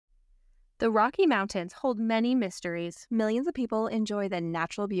The Rocky Mountains hold many mysteries, Millions of people enjoy the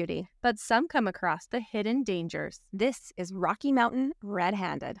natural beauty. but some come across the hidden dangers. This is Rocky Mountain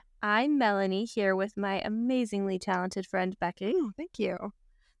Red-Handed. I'm Melanie, here with my amazingly talented friend Becky. Oh, thank you.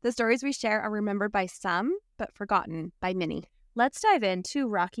 The stories we share are remembered by some, but forgotten by many. Let's dive into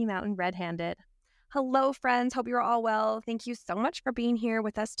Rocky Mountain Red-Handed. Hello, friends. Hope you're all well. Thank you so much for being here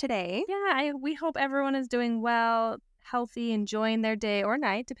with us today. Yeah, we hope everyone is doing well, healthy, enjoying their day or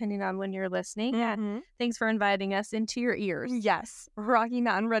night, depending on when you're listening. Mhm. Thanks for inviting us into your ears. Yes, Rocky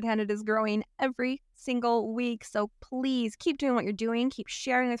Mountain Red-Handed is growing every single week. So please keep doing what you're doing. Keep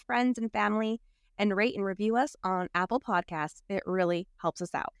sharing with friends and family, and rate and review us on Apple Podcasts. It really helps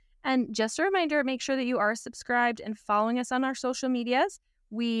us out. And just a reminder, make sure that you are subscribed and following us on our social medias.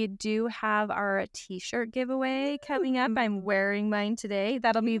 We do have our t-shirt giveaway coming up. I'm wearing mine today.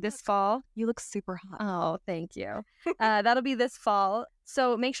 That'll be this fall. You look super hot. Oh, thank you. That'll be this fall.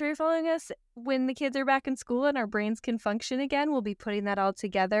 So make sure you're following us when the kids are back in school and our brains can function again. We'll be putting that all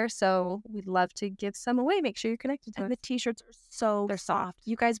together. So we'd love to give some away. Make sure you're connected to And us. the t-shirts are so They're soft.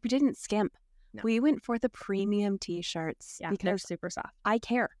 You guys, we didn't skimp. No. We went for the premium t-shirts Yeah, they're because super soft. I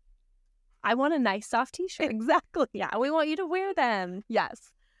care. I want a nice soft t-shirt. Exactly. Yeah, we want you to wear them.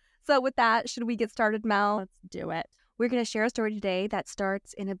 Yes. So with that, should we get started, Mel? Let's do it. We're going to share a story today that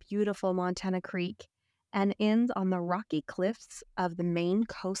starts in a beautiful Montana creek and ends on the rocky cliffs of the Maine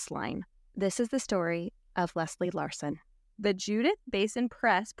coastline. This is the story of Leslie Larson. The Judith Basin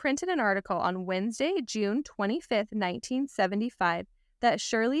Press printed an article on Wednesday, June 25th, 1975, that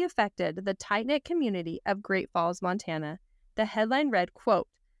surely affected the tight-knit community of Great Falls, Montana. The headline read, quote,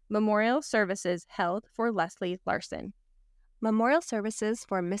 "Memorial services held for Leslie Larson." Memorial services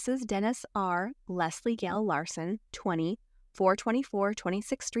for Mrs. Dennis R. Leslie Gale Larson, 20, 424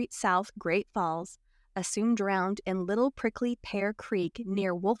 26th Street South, Great Falls, assumed drowned in Little Prickly Pear Creek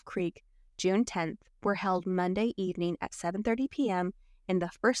near Wolf Creek, June 10th, were held Monday evening at 7:30 p.m. in the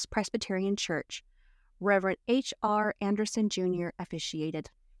First Presbyterian Church. Reverend H.R. Anderson Jr. officiated.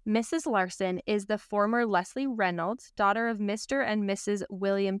 Mrs. Larson is the former Leslie Reynolds, daughter of Mr. and Mrs.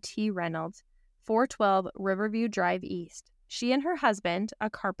 William T. Reynolds, 412 Riverview Drive East. She and her husband, a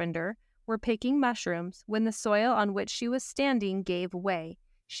carpenter, were picking mushrooms when the soil on which she was standing gave way.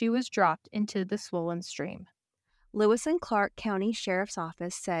 She was dropped into the swollen stream. Lewis and Clark County Sheriff's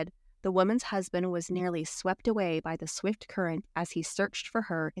Office said the woman's husband was nearly swept away by the swift current as he searched for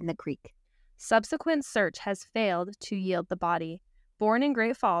her in the creek. Subsequent search has failed to yield the body. Born in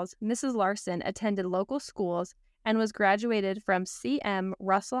Great Falls, Mrs. Larson attended local schools and was graduated from C.M.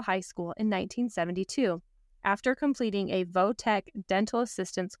 Russell High School in 1972. After completing a Votech dental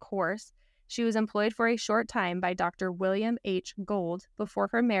assistance course, she was employed for a short time by Dr. William H. Gold before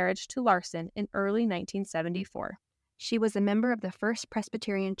her marriage to Larson in early 1974. She was a member of the First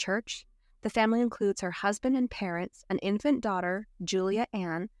Presbyterian Church. The family includes her husband and parents, an infant daughter, Julia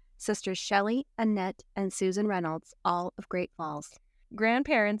Ann, sisters Shelley, Annette, and Susan Reynolds, all of Great Falls.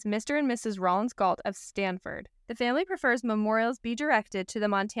 Grandparents Mr. and Mrs. Rollins Galt of Stanford. The family prefers memorials be directed to the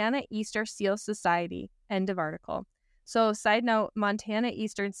Montana Easter Seal Society. End of article. So, side note, Montana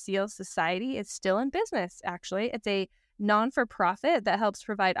Eastern Seal Society is still in business, actually. It's a non-for-profit that helps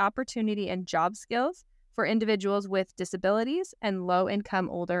provide opportunity and job skills for individuals with disabilities and low-income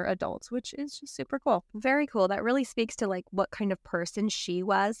older adults, which is just super cool. Very cool. That really speaks to like what kind of person she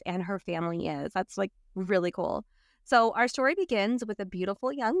was and her family is. That's like really cool. So our story begins with a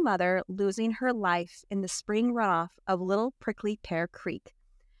beautiful young mother losing her life in the spring runoff of Little Prickly Pear Creek.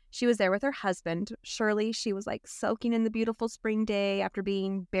 She was there with her husband. Surely she was like soaking in the beautiful spring day after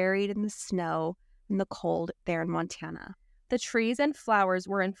being buried in the snow and the cold there in Montana. The trees and flowers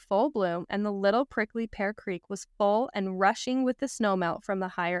were in full bloom, and the Little Prickly Pear Creek was full and rushing with the snowmelt from the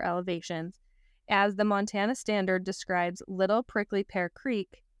higher elevations. As the Montana Standard describes Little Prickly Pear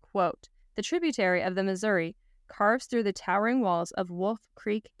Creek, quote, "The tributary of the Missouri carves through the towering walls of Wolf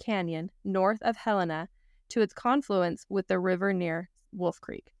Creek Canyon, north of Helena, to its confluence with the river near Wolf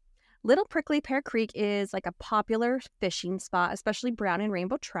Creek." Little Prickly Pear Creek is like a popular fishing spot, especially brown and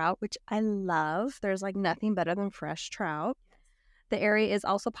rainbow trout, which I love. There's like nothing better than fresh trout. The area is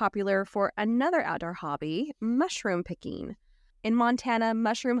also popular for another outdoor hobby, mushroom picking. In Montana,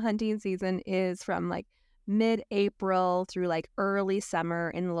 mushroom hunting season is from like mid-April through like early summer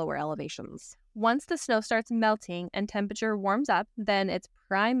in lower elevations. Once the snow starts melting and temperature warms up, then it's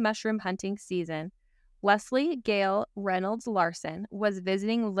prime mushroom hunting season. Leslie Gale Reynolds Larson was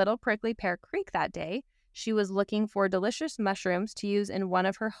visiting Little Prickly Pear Creek that day. She was looking for delicious mushrooms to use in one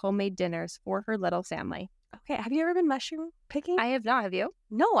of her homemade dinners for her little family. Okay, have you ever been mushroom picking? I have not. Have you?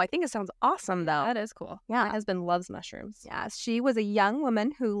 No, I think it sounds awesome though. That is cool. Yeah. My husband loves mushrooms. Yes, she was a young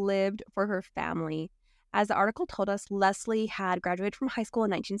woman who lived for her family. As the article told us, Leslie had graduated from high school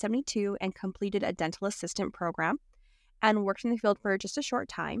in 1972 and completed a dental assistant program and worked in the field for just a short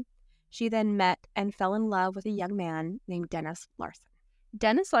time. She then met and fell in love with a young man named Dennis Larson.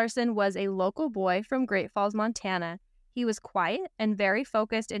 Dennis Larson was a local boy from Great Falls, Montana. He was quiet and very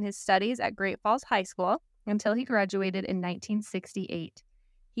focused in his studies at Great Falls High School until he graduated in 1968.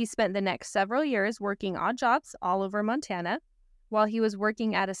 He spent the next several years working odd jobs all over Montana. While he was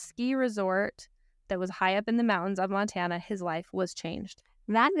working at a ski resort that was high up in the mountains of Montana, his life was changed.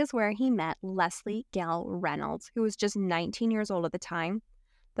 That is where he met Leslie Gale Reynolds, who was just 19 years old at the time.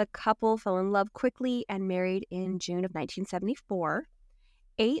 The couple fell in love quickly and married in June of 1974.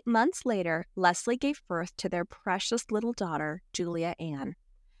 8 months later, Leslie gave birth to their precious little daughter, Julia Ann.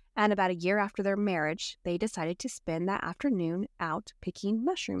 And about a year after their marriage, they decided to spend that afternoon out picking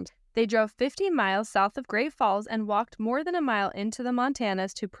mushrooms. They drove 50 miles south of Great Falls and walked more than a mile into the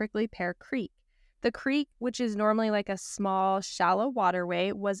Montanas to Prickly Pear Creek. The creek, which is normally like a small, shallow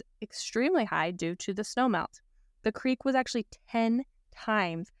waterway, was extremely high due to the snowmelt. The creek was actually 10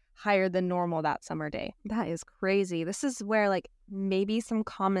 times higher than normal that summer day. That is crazy. This is where maybe some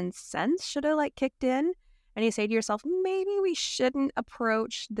common sense should have kicked in. And you say to yourself, maybe we shouldn't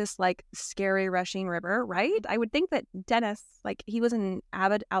approach this scary rushing river, right? I would think that Dennis, he was an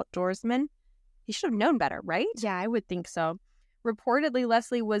avid outdoorsman. He should have known better, right? Yeah, I would think so. Reportedly,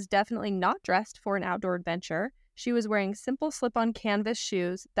 Leslie was definitely not dressed for an outdoor adventure. She was wearing simple slip-on canvas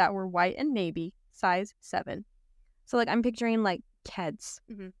shoes that were white and navy, size 7. So I'm picturing Keds,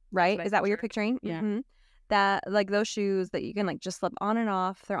 Mm-hmm. right? Is that what you're picturing? Yeah. Mm-hmm. That those shoes that you can just slip on and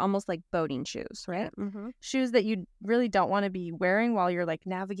off. They're almost like boating shoes, right? Mm-hmm. Shoes that you really don't want to be wearing while you're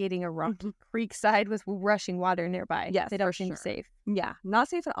navigating a rocky creek side with rushing water nearby. Yes, they don't seem safe. Yeah, not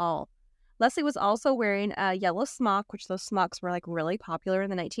safe at all. Leslie was also wearing a yellow smock, which those smocks were really popular in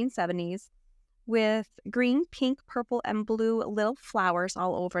the 1970s, with green, pink, purple, and blue little flowers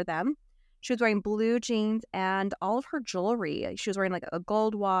all over them. She was wearing blue jeans and all of her jewelry. She was wearing a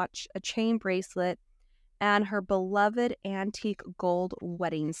gold watch, a chain bracelet, and her beloved antique gold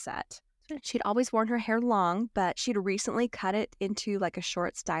wedding set. She'd always worn her hair long, but she'd recently cut it into a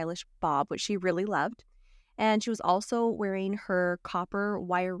short, stylish bob, which she really loved. And she was also wearing her copper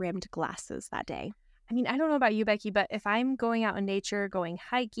wire-rimmed glasses that day. I mean, I don't know about you, Becky, but if I'm going out in nature, going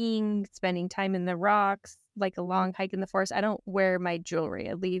hiking, spending time in the rocks, a long hike in the forest, I don't wear my jewelry.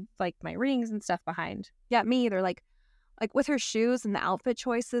 I leave my rings and stuff behind. Yeah, me either. With her shoes and the outfit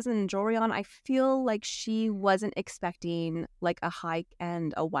choices and jewelry on, I feel like she wasn't expecting a hike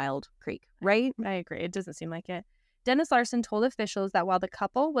and a wild creek, right? I agree. It doesn't seem like it. Dennis Larson told officials that while the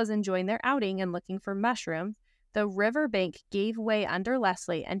couple was enjoying their outing and looking for mushrooms, the riverbank gave way under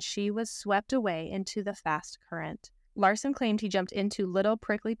Leslie and she was swept away into the fast current. Larson claimed he jumped into Little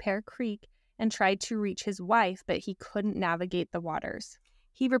Prickly Pear Creek and tried to reach his wife, but he couldn't navigate the waters.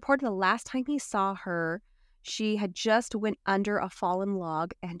 He reported the last time he saw her, she had just went under a fallen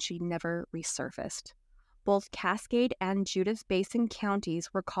log and she never resurfaced. Both Cascade and Judith Basin counties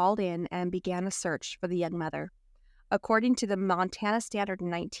were called in and began a search for the young mother. According to the Montana Standard in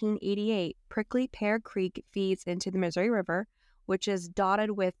 1988, Prickly Pear Creek feeds into the Missouri River, which is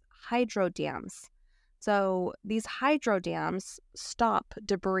dotted with hydro dams. So these hydro dams stop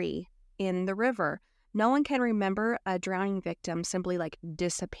debris in the river. No one can remember a drowning victim simply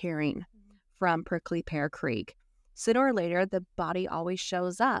disappearing from Prickly Pear Creek. Sooner or later, the body always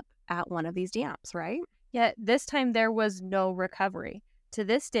shows up at one of these dams, right? Yet this time there was no recovery. To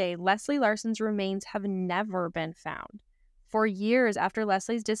this day, Leslie Larson's remains have never been found. For years after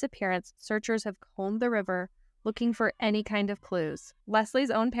Leslie's disappearance, searchers have combed the river looking for any kind of clues. Leslie's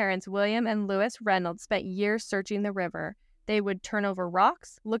own parents, William and Louis Reynolds, spent years searching the river. They would turn over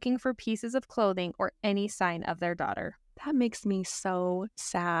rocks looking for pieces of clothing or any sign of their daughter. That makes me so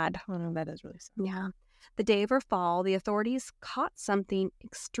sad. Oh, that is really sad. Yeah. The day of her fall, the authorities caught something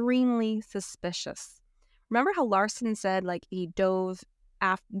extremely suspicious. Remember how Larson said he dove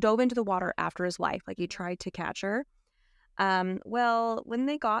into the water after his wife, he tried to catch her? Well, when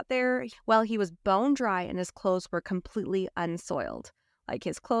they got there, he was bone dry and his clothes were completely unsoiled.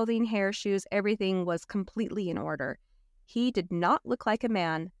 His clothing, hair, shoes, everything was completely in order. He did not look like a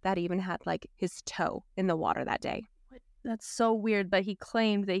man that even had his toe in the water that day. That's so weird, but he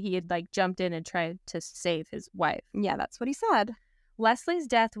claimed that he had jumped in and tried to save his wife. Yeah, that's what he said. Leslie's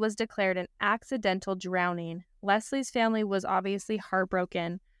death was declared an accidental drowning. Leslie's family was obviously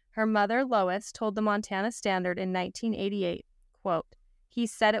heartbroken. Her mother, Lois, told the Montana Standard in 1988, quote, He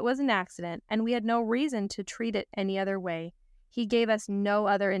said it was an accident, and we had no reason to treat it any other way. He gave us no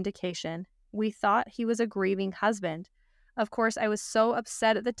other indication. We thought he was a grieving husband. Of course, I was so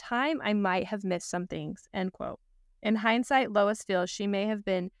upset at the time, I might have missed some things." End quote. In hindsight, Lois feels she may have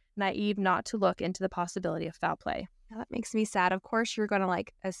been naive not to look into the possibility of foul play. Now, that makes me sad. Of course, you're going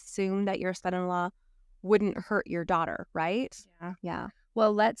to assume that your son-in-law wouldn't hurt your daughter, right? Yeah.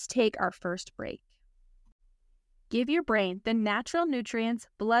 Well, let's take our first break. Give your brain the natural nutrients,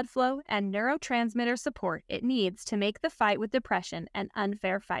 blood flow, and neurotransmitter support it needs to make the fight with depression an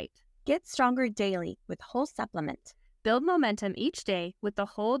unfair fight. Get stronger daily with Whole Supplement. Build momentum each day with the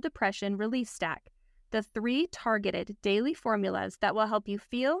Whole Depression Relief Stack, the 3 targeted daily formulas that will help you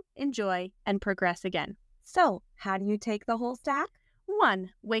feel, enjoy, and progress again. So, how do you take the whole stack? 1.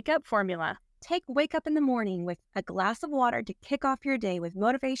 Wake Up Formula. Take Wake Up in the morning with a glass of water to kick off your day with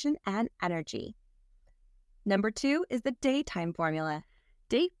motivation and energy. Number 2 is the Daytime Formula.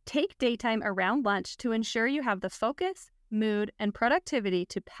 Take daytime around lunch to ensure you have the focus, mood, and productivity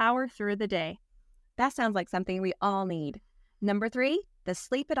to power through the day. That sounds like something we all need. Number 3, the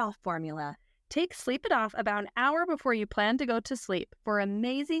Sleep It Off Formula. Take Sleep It Off about an hour before you plan to go to sleep for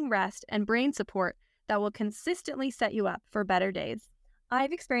amazing rest and brain support that will consistently set you up for better days.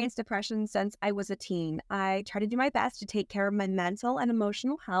 I've experienced depression since I was a teen. I try to do my best to take care of my mental and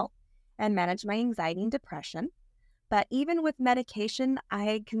emotional health and manage my anxiety and depression. But even with medication,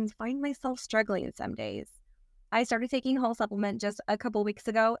 I can find myself struggling some days. I started taking Whole Supplement just a couple weeks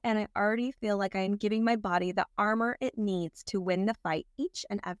ago, and I already feel like I am giving my body the armor it needs to win the fight each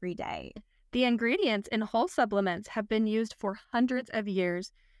and every day. The ingredients in Whole Supplements have been used for hundreds of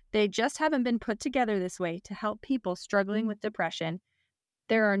years. They just haven't been put together this way to help people struggling with depression.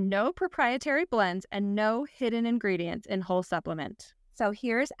 There are no proprietary blends and no hidden ingredients in Whole Supplement. So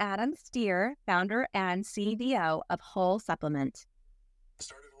here's Adam Steer, founder and CDO of Whole Supplement.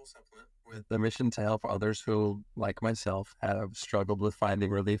 Started Whole Supplement with the mission to help others who, like myself, have struggled with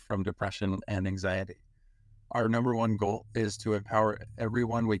finding relief from depression and anxiety. Our number one goal is to empower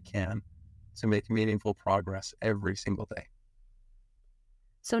everyone we can to make meaningful progress every single day.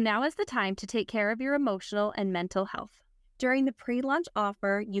 So now is the time to take care of your emotional and mental health. During the pre-launch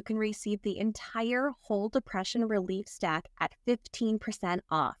offer, you can receive the entire Whole Depression Relief Stack at 15%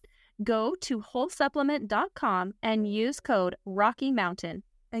 off. Go to wholesupplement.com and use code Rocky Mountain.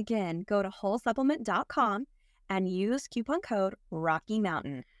 Again, go to wholesupplement.com and use coupon code Rocky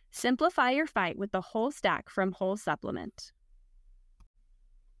Mountain. Simplify your fight with the whole stack from Whole Supplement.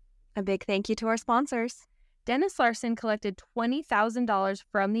 A big thank you to our sponsors. Dennis Larson collected $20,000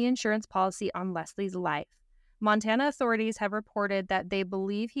 from the insurance policy on Leslie's life. Montana authorities have reported that they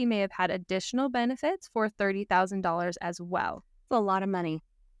believe he may have had additional benefits for $30,000 as well. It's a lot of money.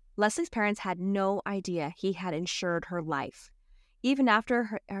 Leslie's parents had no idea he had insured her life. Even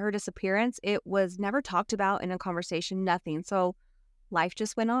after her disappearance, it was never talked about in a conversation, nothing. So life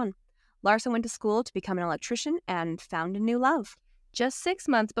just went on. Larson went to school to become an electrician and found a new love. Just 6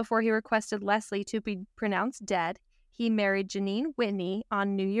 months before he requested Leslie to be pronounced dead, he married Janine Whitney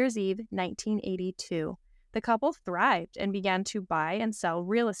on New Year's Eve, 1982. The couple thrived and began to buy and sell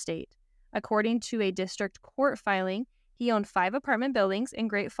real estate. According to a district court filing, he owned 5 apartment buildings in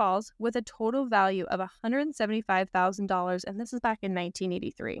Great Falls with a total value of $175,000, and this is back in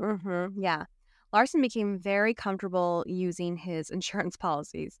 1983. Yeah. Larson became very comfortable using his insurance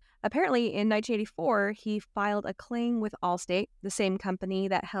policies. Apparently, in 1984, he filed a claim with Allstate, the same company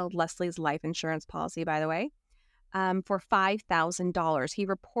that held Leslie's life insurance policy, by the way, for $5,000. He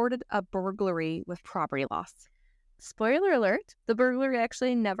reported a burglary with property loss. Spoiler alert, the burglary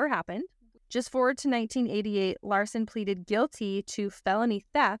actually never happened. Just forward to 1988, Larson pleaded guilty to felony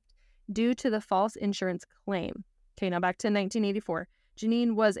theft due to the false insurance claim. Okay, now back to 1984.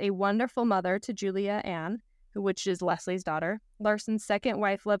 Janine was a wonderful mother to Julia Ann, which is Leslie's daughter. Larson's second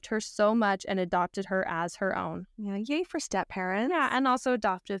wife loved her so much and adopted her as her own. Yeah, yay for step parents. Yeah, and also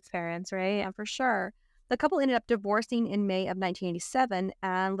adoptive parents, right? Yeah, for sure. The couple ended up divorcing in May of 1987,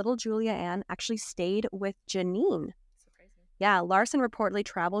 and little Julia Ann actually stayed with Janine. So crazy. Yeah, Larson reportedly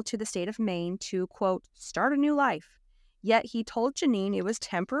traveled to the state of Maine to, quote, start a new life. Yet he told Janine it was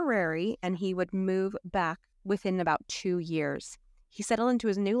temporary and he would move back within about 2 years. He settled into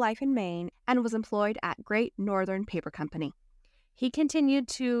his new life in Maine and was employed at Great Northern Paper Company. He continued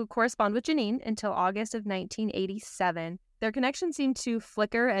to correspond with Janine until August of 1987. Their connection seemed to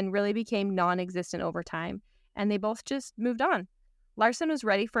flicker and really became non-existent over time, and they both just moved on. Larson was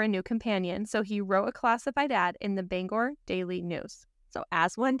ready for a new companion, so he wrote a classified ad in the Bangor Daily News. So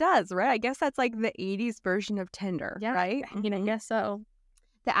as one does, right? I guess that's like the 80s version of Tinder, right? I guess so.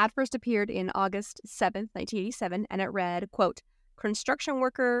 The ad first appeared in August 7th, 1987, and it read, quote, construction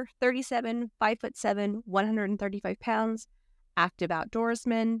worker, 37, 5'7", 135 pounds, active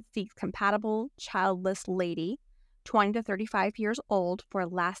outdoorsman, seeks compatible, childless lady, 20 to 35 years old for a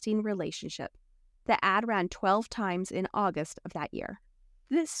lasting relationship. The ad ran 12 times in August of that year.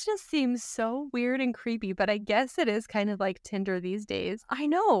 This just seems so weird and creepy, but I guess it is kind of like Tinder these days. I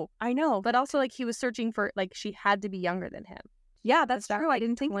know. But also, like, he was searching for, like, she had to be younger than him. Yeah, that's That, true. I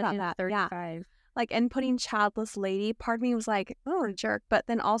didn't think 20 about to that. 35. Yeah. Like, and putting childless lady, part of me was like, oh, jerk. But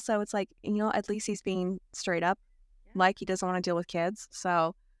then also it's like, at least he's being straight up. Yeah. Like, he doesn't want to deal with kids.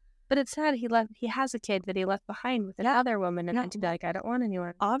 So, But it's sad he has a kid that he left behind with another woman, and Yeah. then to be like, I don't want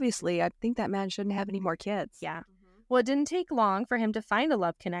anyone. obviously, I think that man shouldn't have any more kids. Yeah. Well, it didn't take long for him to find a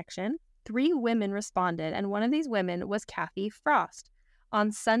love connection. 3 women responded, and one of these women was Kathy Frost.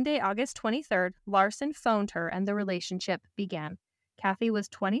 On Sunday, August 23rd, Larson phoned her, and the relationship began. Kathy was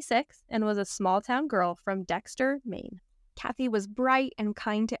 26 and was a small-town girl from Dexter, Maine. Kathy was bright and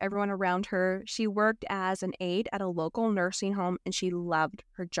kind to everyone around her. She worked as an aide at a local nursing home, and she loved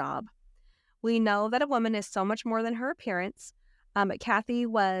her job. We know that a woman is so much more than her appearance. Kathy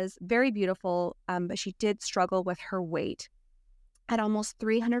was very beautiful, but she did struggle with her weight. At almost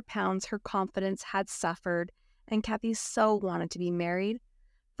 300 pounds, her confidence had suffered, and Kathy so wanted to be married.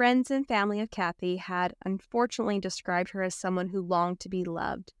 Friends and family of Kathy had unfortunately described her as someone who longed to be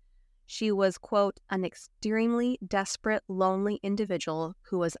loved. She was, quote, an extremely desperate, lonely individual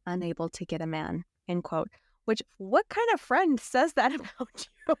who was unable to get a man, end quote. Which, what kind of friend says that about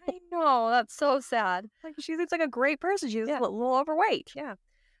you? I know, that's so sad. Like, she seems like a great person. She's Yeah. a little overweight. Yeah.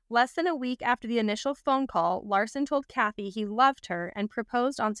 Less than a week after the initial phone call, Larson told Kathy he loved her and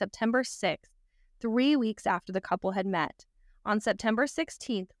proposed on September 6th, 3 weeks after the couple had met. On September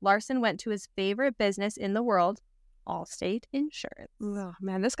 16th, Larson went to his favorite business in the world, Allstate Insurance. Oh,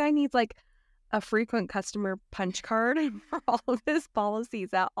 man, this guy needs like a frequent customer punch card for all of his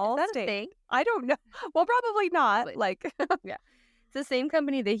policies at Allstate. Is that a thing? I don't know. Well, probably not. Like, It's the same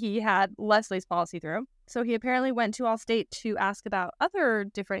company that he had Leslie's policy through. So he apparently went to Allstate to ask about other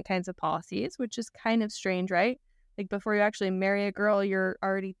different kinds of policies, which is kind of strange, right? Like, before you actually marry a girl, you're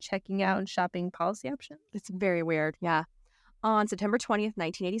already checking out and shopping policy options. it's very weird. Yeah. On September 20th,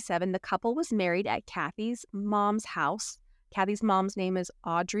 1987, the couple was married at Kathy's mom's house. Kathy's mom's name is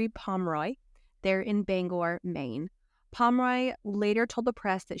Audrey Pomeroy. They're in Bangor, Maine. Pomeroy later told the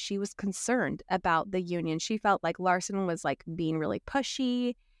press that she was concerned about the union. She felt like Larson was like being really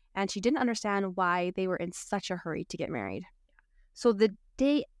pushy, and she didn't understand why they were in such a hurry to get married. So the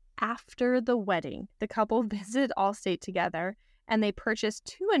day after the wedding, the couple visited Allstate together, and they purchased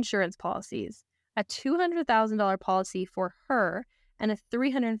 2 insurance policies, a $200,000 policy for her and a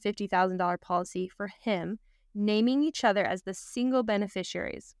 $350,000 policy for him, naming each other as the single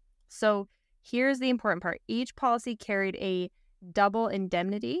beneficiaries. So here's the important part. Each policy carried a double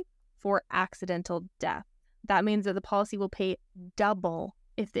indemnity for accidental death. That means that the policy will pay double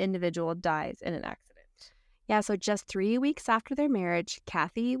if the individual dies in an accident. Yeah, so just 3 weeks after their marriage,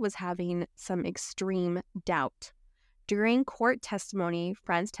 Kathy was having some extreme doubt. During court testimony,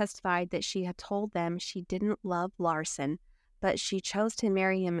 friends testified that she had told them she didn't love Larson, but she chose to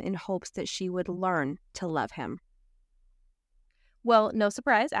marry him in hopes that she would learn to love him. Well, no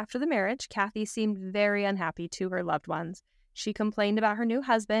surprise, after the marriage, Kathy seemed very unhappy to her loved ones. She complained about her new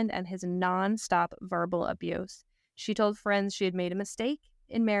husband and his non-stop verbal abuse. She told friends she had made a mistake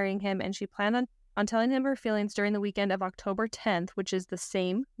in marrying him, and she planned on telling him her feelings during the weekend of October 10th, which is the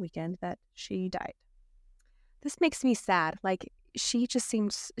same weekend that she died. This makes me sad. Like, she just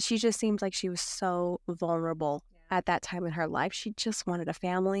seems like she was so vulnerable at that time in her life. She just wanted a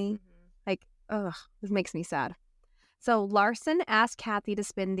family. Like, ugh, this makes me sad. So Larson asked Kathy to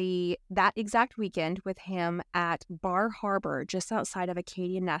spend that exact weekend with him at Bar Harbor, just outside of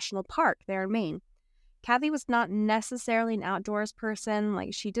Acadia National Park there in Maine. Kathy was not necessarily an outdoors person.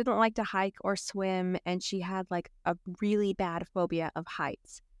 Like, she didn't like to hike or swim, and she had like a really bad phobia of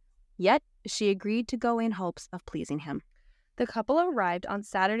heights. Yet, she agreed to go in hopes of pleasing him. The couple arrived on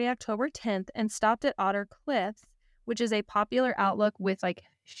Saturday, October 10th, and stopped at Otter Cliffs, which is a popular outlook with like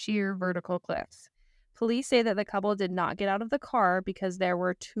sheer vertical cliffs. Police say that the couple did not get out of the car because there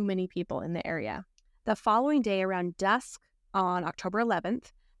were too many people in the area. The following day, around dusk on October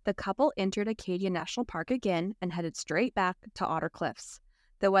 11th, the couple entered Acadia National Park again and headed straight back to Otter Cliffs.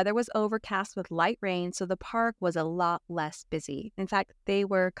 The weather was overcast with light rain, so the park was a lot less busy. In fact, they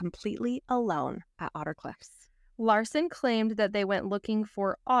were completely alone at Otter Cliffs. Larson claimed that they went looking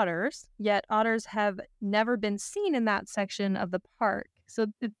for otters, yet otters have never been seen in that section of the park. So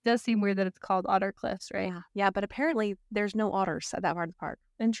it does seem weird that it's called Otter Cliffs, right? Yeah, but apparently there's no otters at that part of the park.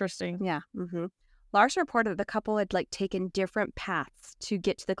 Interesting. Yeah. Larson reported that the couple had taken different paths to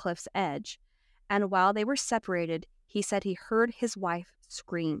get to the cliff's edge, and while they were separated, he said he heard his wife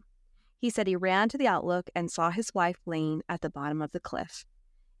scream. He said he ran to the outlook and saw his wife laying at the bottom of the cliff.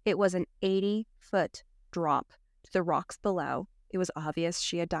 It was an 80-foot drop to the rocks below. It was obvious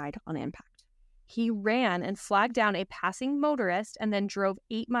she had died on impact. He ran and flagged down a passing motorist and then drove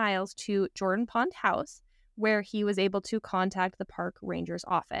 8 miles to Jordan Pond House, where he was able to contact the park ranger's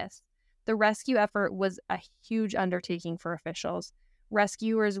office. The rescue effort was a huge undertaking for officials.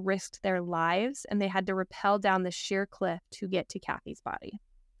 Rescuers risked their lives, and they had to rappel down the sheer cliff to get to Kathy's body.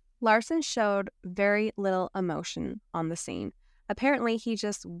 Larson showed very little emotion on the scene. Apparently, he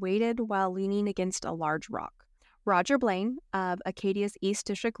just waited while leaning against a large rock. Roger Blaine of Acadia's East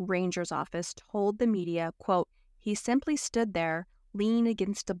District Ranger's office told the media, quote, "He simply stood there, leaning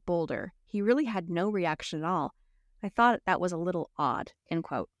against a boulder. He really had no reaction at all. I thought that was a little odd," end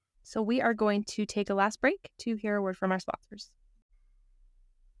quote. So we are going to take a last break to hear a word from our sponsors.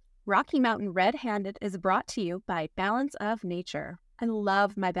 Rocky Mountain Red-Handed is brought to you by Balance of Nature. I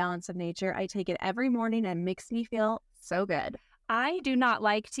love my Balance of Nature. I take it every morning and it makes me feel so good. I do not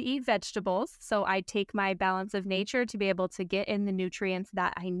like to eat vegetables, so I take my Balance of Nature to be able to get in the nutrients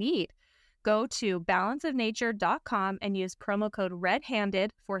that I need. Go to balanceofnature.com and use promo code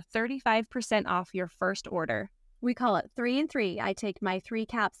REDHANDED for 35% off your first order. We call it 3 and 3. I take my 3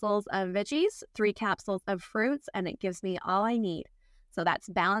 capsules of veggies, 3 capsules of fruits, and it gives me all I need. So that's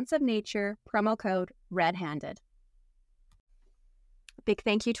Balance of Nature, promo code REDHANDED. Big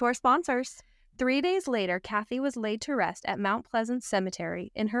thank you to our sponsors. 3 days later, Kathy was laid to rest at Mount Pleasant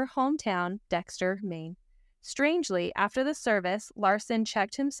Cemetery in her hometown, Dexter, Maine. Strangely, after the service, Larson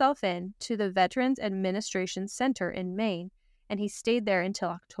checked himself in to the Veterans Administration Center in Maine, and he stayed there until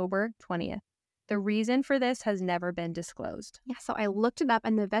October 20th. The reason for this has never been disclosed. Yeah, so I looked it up,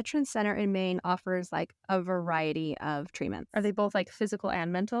 and the Veterans Center in Maine offers a variety of treatments. Are they both physical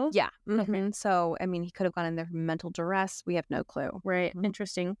and mental? Yeah. Mm-hmm. So, he could have gone in there for mental duress. We have no clue. Right. Mm-hmm.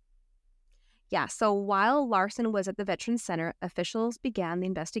 Interesting. Yeah, so while Larson was at the Veterans Center, officials began the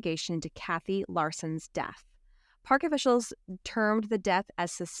investigation into Kathy Larson's death. Park officials termed the death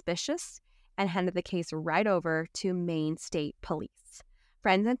as suspicious and handed the case right over to Maine State Police.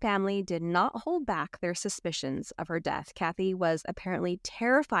 Friends and family did not hold back their suspicions of her death. Kathy was apparently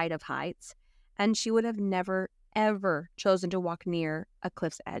terrified of heights, and she would have never, ever chosen to walk near a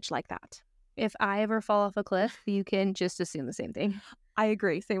cliff's edge like that. If I ever fall off a cliff, you can just assume the same thing. I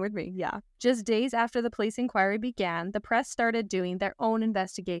agree. Same with me. Yeah. Just days after the police inquiry began, the press started doing their own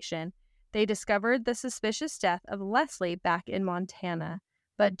investigation. They discovered the suspicious death of Leslie back in Montana.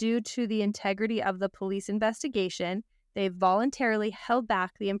 But due to the integrity of the police investigation, they voluntarily held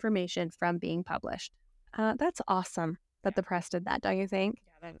back the information from being published. That's awesome that the press did that, don't you think?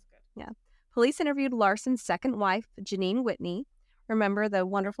 Yeah, that is good. Yeah. Police interviewed Larson's second wife, Janine Whitney. Remember the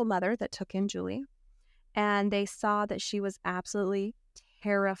wonderful mother that took in Julie? And they saw that she was absolutely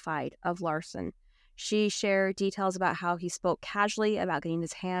terrified of Larson. She shared details about how he spoke casually about getting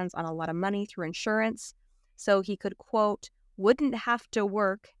his hands on a lot of money through insurance so he could, quote, wouldn't have to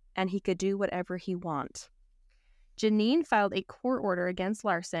work and he could do whatever he want. Janine filed a court order against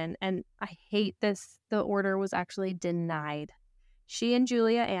Larson, and I hate this, the order was actually denied. She and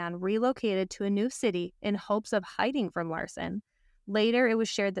Julia Ann relocated to a new city in hopes of hiding from Larson. Later, it was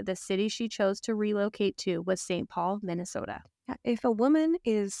shared that the city she chose to relocate to was St. Paul, Minnesota. If a woman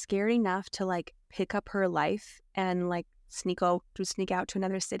is scared enough to pick up her life and sneak out to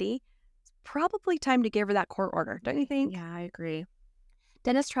another city, it's probably time to give her that court order, don't you think? Yeah, I agree.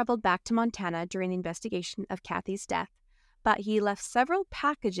 Dennis traveled back to Montana during the investigation of Kathy's death, but he left several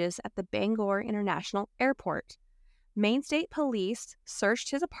packages at the Bangor International Airport. Maine State Police searched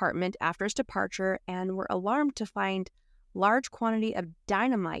his apartment after his departure and were alarmed to find large quantity of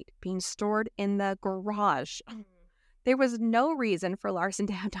dynamite being stored in the garage. There was no reason for Larson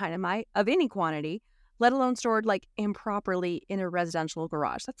to have dynamite of any quantity, let alone stored improperly in a residential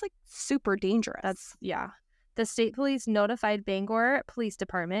garage. That's super dangerous. The state police notified Bangor Police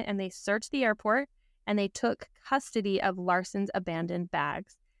Department, and they searched the airport, and they took custody of Larson's abandoned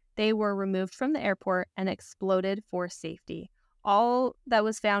bags. They were removed from the airport and exploded for safety. All that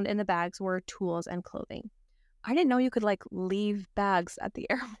was found in the bags were tools and clothing. I didn't know you could leave bags at the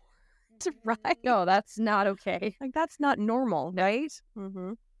airport, right? No, that's not okay. That's not normal, right?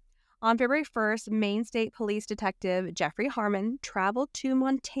 Mm-hmm. On February 1st, Maine State Police Detective Jeffrey Harmon traveled to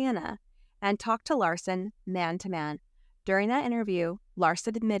Montana and talked to Larson man to man. During that interview,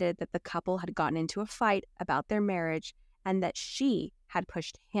 Larson admitted that the couple had gotten into a fight about their marriage and that she had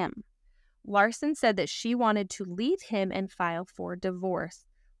pushed him. Larson said that she wanted to leave him and file for divorce.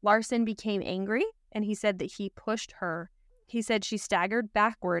 Larson became angry and he said that he pushed her. He said she staggered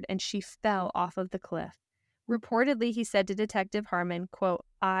backward and she fell off of the cliff. Reportedly, he said to Detective Harmon, quote,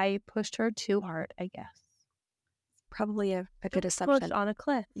 "I pushed her too hard, I guess." Probably a good Pushed assumption. on a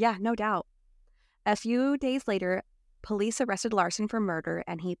cliff. Yeah, no doubt. A few days later, police arrested Larson for murder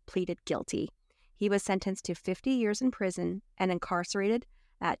and he pleaded guilty. He was sentenced to 50 years in prison and incarcerated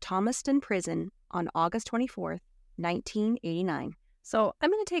at Thomaston Prison on August 24th, 1989. So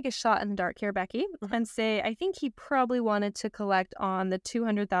I'm going to take a shot in the dark here, Becky, and say I think he probably wanted to collect on the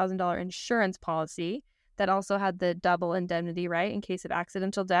 $200,000 insurance policy that also had the double indemnity, right, in case of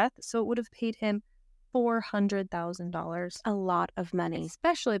accidental death. So it would have paid him $400,000. A lot of money.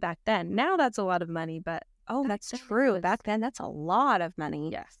 Especially back then. Now that's a lot of money, but That's true. Back then, that's a lot of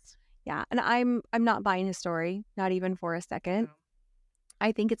money. yes. Yeah, and I'm not buying his story, not even for a second. No.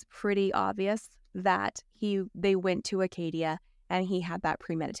 I think it's pretty obvious that they went to Acadia and he had that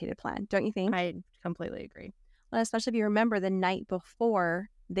premeditated plan. Don't you think? I completely agree. Well, especially if you remember the night before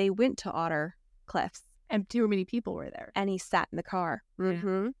they went to Otter Cliffs And too many people were there. and he sat in the car.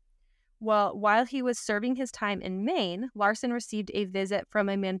 Mm-hmm. Well, while he was serving his time in Maine, Larson received a visit from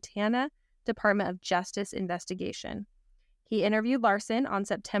a Montana Department of Justice investigation. He interviewed Larson on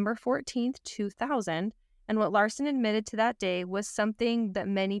September 14th, 2000, and what Larson admitted to that day was something that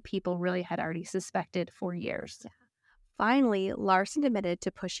many people really had already suspected for years. Finally, Larson admitted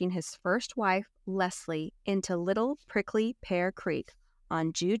to pushing his first wife, Leslie, into Little Prickly Pear Creek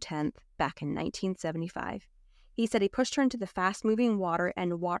on June 10th back in 1975. He said he pushed her into the fast-moving water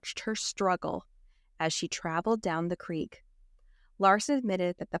and watched her struggle as she traveled down the creek. Larson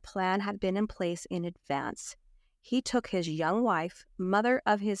admitted that the plan had been in place in advance. He took his young wife, mother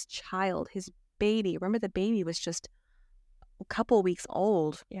of his child, his baby. Remember, the baby was just a couple weeks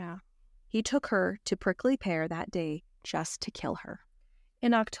old. Yeah. He took her to Prickly Pear that day just to kill her.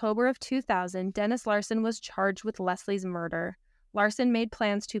 In October of 2000, Dennis Larson was charged with Leslie's murder. Larson made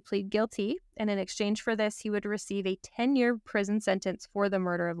plans to plead guilty, and in exchange for this, he would receive a 10-year prison sentence for the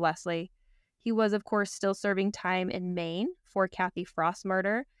murder of Leslie. He was, of course, still serving time in Maine for Kathy Frost's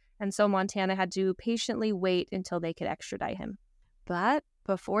murder, and so Montana had to patiently wait until they could extradite him. But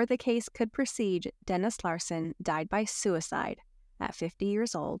before the case could proceed, Dennis Larson died by suicide at 50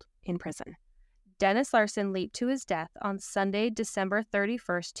 years old in prison. Dennis Larson leaped to his death on Sunday, December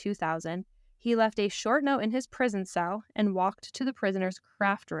 31st, 2000. He left a short note in his prison cell and walked to the prisoner's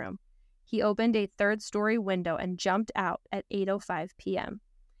craft room. He opened a third-story window and jumped out at 8:05 p.m.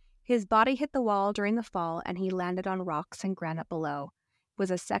 His body hit the wall during the fall, and he landed on rocks and granite below. It was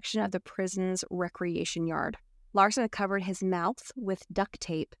a section of the prison's recreation yard. Larson had covered his mouth with duct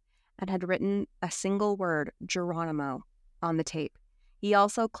tape and had written a single word, Geronimo, on the tape. He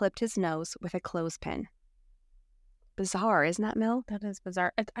also clipped his nose with a clothespin. Bizarre, isn't that, Mel? That is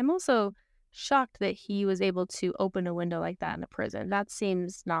bizarre. I'm also shocked that he was able to open a window like that in a prison. That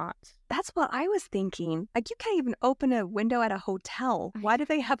seems not... That's what I was thinking. Like, you can't even open a window at a hotel. Why do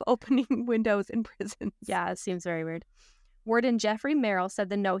they have opening windows in prisons? Yeah, it seems very weird. Warden Jeffrey Merrill said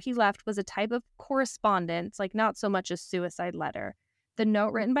the note he left was a type of correspondence, like not so much a suicide letter. The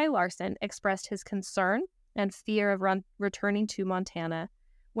note written by Larson expressed his concern and fear of returning to Montana.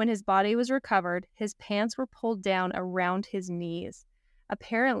 When his body was recovered, his pants were pulled down around his knees.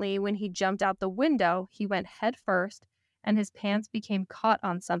 Apparently, when he jumped out the window, he went head first, and his pants became caught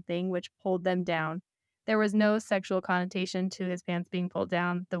on something, which pulled them down. There was no sexual connotation to his pants being pulled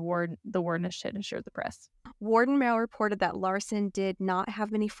down, the warden assured the press. Warden Merrill reported that Larson did not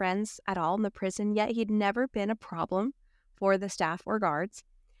have many friends at all in the prison, yet he'd never been a problem for the staff or guards.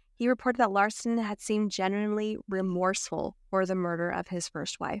 He reported that Larson had seemed genuinely remorseful for the murder of his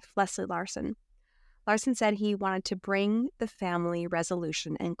first wife, Leslie Larson. Larson said he wanted to bring the family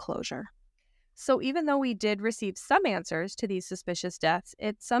resolution and closure. So even though we did receive some answers to these suspicious deaths,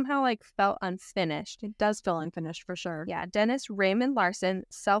 it somehow felt unfinished. It does feel unfinished for sure. Yeah, Dennis Raymond Larson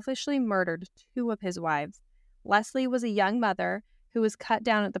selfishly murdered 2 of his wives. Leslie was a young mother who was cut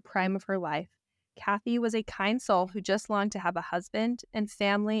down at the prime of her life. Kathy was a kind soul who just longed to have a husband and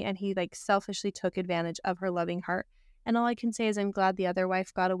family, and he selfishly took advantage of her loving heart. And all I can say is I'm glad the other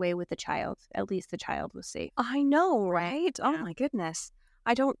wife got away with the child. At least the child was safe. I know, right? Yeah. Oh my goodness.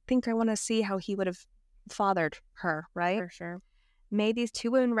 I don't think I want to see how he would have fathered her, right? For sure. May these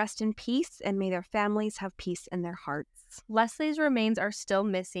 2 women rest in peace, and may their families have peace in their hearts. Leslie's remains are still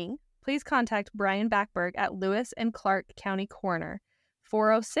missing. Please contact Brian Backberg at Lewis and Clark County Coroner,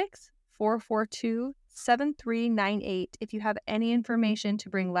 406-442-7398 if you have any information to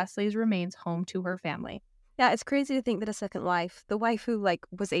bring Leslie's remains home to her family. Yeah, it's crazy to think that a second wife, the wife who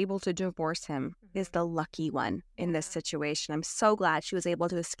was able to divorce him, is the lucky one in this situation. I'm so glad she was able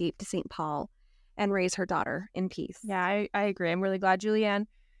to escape to St. Paul and raise her daughter in peace. Yeah, I agree. I'm really glad Julia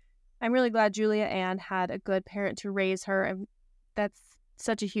Ann had a good parent to raise her, and that's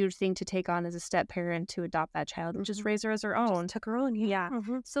such a huge thing to take on as a step parent, to adopt that child and just raise her as her own. Just took her own, yeah.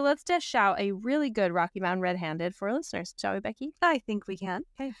 So let's dish out a really good Rocky Mountain Red-Handed for our listeners, shall we, Becky? I think we can.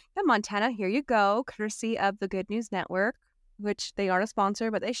 Okay. Yeah, Montana, here you go, courtesy of the Good News Network, which they aren't a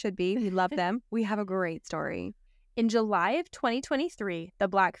sponsor, but they should be. We love them. We have a great story. In July of 2023, the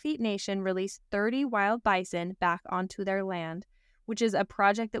Blackfeet Nation released 30 wild bison back onto their land, which is a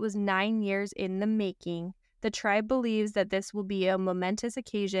project that was 9 years in the making. The tribe believes that this will be a momentous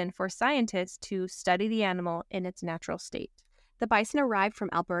occasion for scientists to study the animal in its natural state. The bison arrived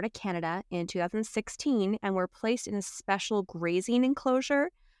from Alberta, Canada in 2016 and were placed in a special grazing enclosure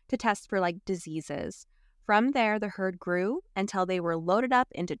to test for diseases. From there, the herd grew until they were loaded up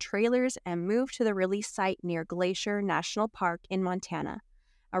into trailers and moved to the release site near Glacier National Park in Montana,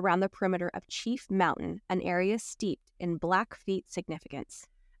 around the perimeter of Chief Mountain, an area steeped in Blackfeet significance.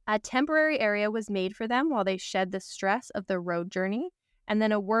 A temporary area was made for them while they shed the stress of the road journey, and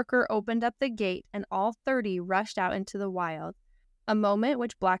then a worker opened up the gate and all 30 rushed out into the wild, a moment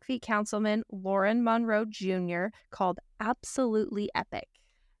which Blackfeet Councilman Lauren Monroe Jr. called absolutely epic.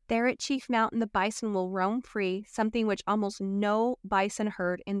 There at Chief Mountain, the bison will roam free, something which almost no bison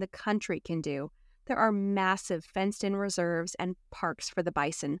herd in the country can do. There are massive fenced-in reserves and parks for the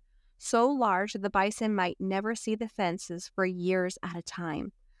bison, so large that the bison might never see the fences for years at a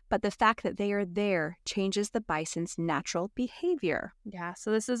time. But the fact that they are there changes the bison's natural behavior. Yeah,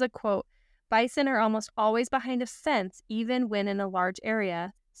 so this is a quote. Bison are almost always behind a fence, even when in a large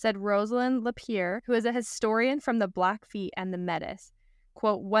area, said Rosalind Lapierre, who is a historian from the Blackfeet and the Metis.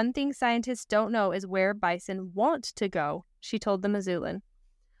 Quote, one thing scientists don't know is where bison want to go, she told the Missoulian.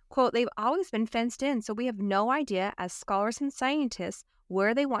 Quote, they've always been fenced in, so we have no idea as scholars and scientists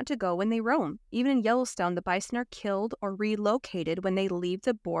where they want to go when they roam. Even in Yellowstone, the bison are killed or relocated when they leave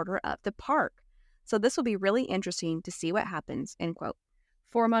the border of the park. So this will be really interesting to see what happens, end quote.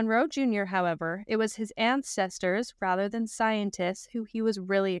 For Monroe Jr., however, it was his ancestors rather than scientists who he was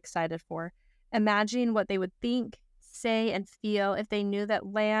really excited for, imagining what they would think, say, and feel if they knew that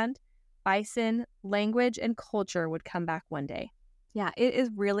land, bison, language, and culture would come back one day. Yeah, it's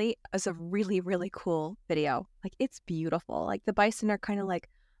a really, really cool video. It's beautiful. The bison are kind of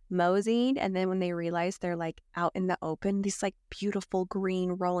moseying, and then when they realize they're out in the open, these beautiful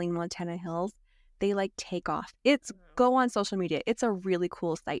green rolling Montana hills, they take off. Go on social media. It's a really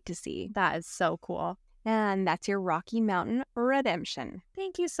cool sight to see. That is so cool. And that's your Rocky Mountain Redemption.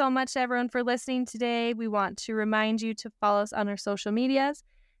 Thank you so much, everyone, for listening today. We want to remind you to follow us on our social medias.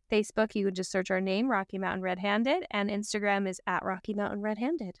 Facebook, you can just search our name, Rocky Mountain Red-Handed, and Instagram is at Rocky Mountain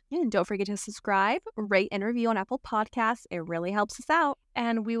Red-Handed. And don't forget to subscribe, rate, and review on Apple Podcasts. It really helps us out.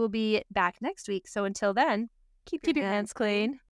 And we will be back next week. So until then, keep your hands clean.